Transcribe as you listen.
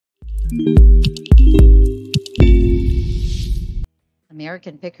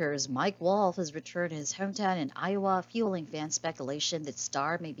American Pickers Mike Wolfe has returned to his hometown in Iowa, fueling fan speculation that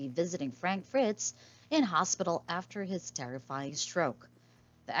Star may be visiting Frank Fritz in hospital after his terrifying stroke.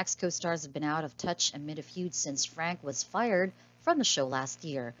 The ex co stars have been out of touch amid a feud since Frank was fired from the show last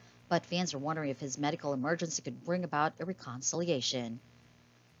year, but fans are wondering if his medical emergency could bring about a reconciliation.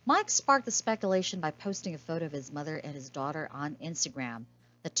 Mike sparked the speculation by posting a photo of his mother and his daughter on Instagram.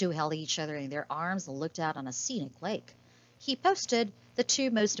 The two held each other in their arms and looked out on a scenic lake. He posted, "The two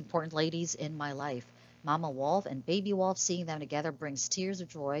most important ladies in my life, Mama Wolf and Baby Wolf, seeing them together brings tears of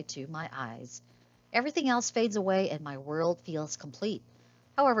joy to my eyes. Everything else fades away and my world feels complete."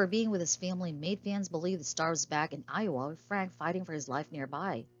 However, being with his family made fans believe the star was back in Iowa with Frank fighting for his life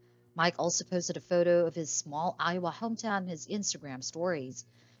nearby. Mike also posted a photo of his small Iowa hometown in his Instagram stories.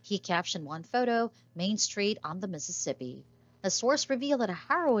 He captioned one photo, "Main Street on the Mississippi." A source revealed that a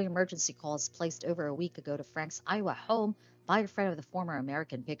harrowing emergency call was placed over a week ago to Frank's Iowa home by a friend of the former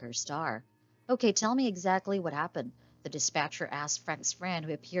American Picker star. "Okay, tell me exactly what happened," the dispatcher asked Frank's friend,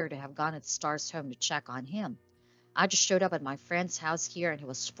 who appeared to have gone to the star's home to check on him. "I just showed up at my friend's house here and he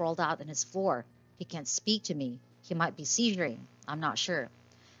was sprawled out on his floor. He can't speak to me. He might be seizuring. I'm not sure."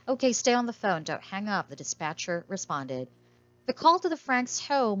 "Okay, stay on the phone. Don't hang up," the dispatcher responded. The call to the Franks'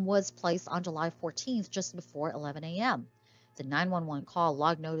 home was placed on July 14th, just before 11 a.m. The 911 call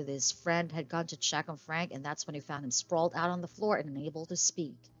logged noted that his friend had gone to check on Frank, and that's when he found him sprawled out on the floor and unable to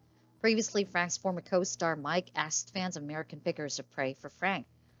speak. Previously, Frank's former co-star Mike asked fans of American Pickers to pray for Frank.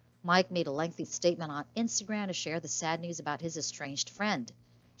 Mike made a lengthy statement on Instagram to share the sad news about his estranged friend.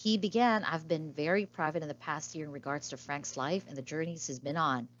 He began, "I've been very private in the past year in regards to Frank's life and the journeys he's been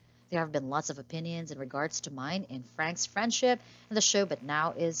on. There have been lots of opinions in regards to mine and Frank's friendship and the show, but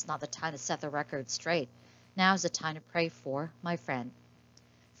now is not the time to set the record straight. Now is the time to pray for my friend.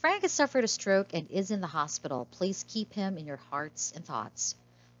 Frank has suffered a stroke and is in the hospital. Please keep him in your hearts and thoughts."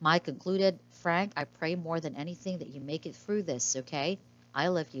 Mike concluded, "Frank, I pray more than anything that you make it through this, okay? I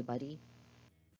love you, buddy."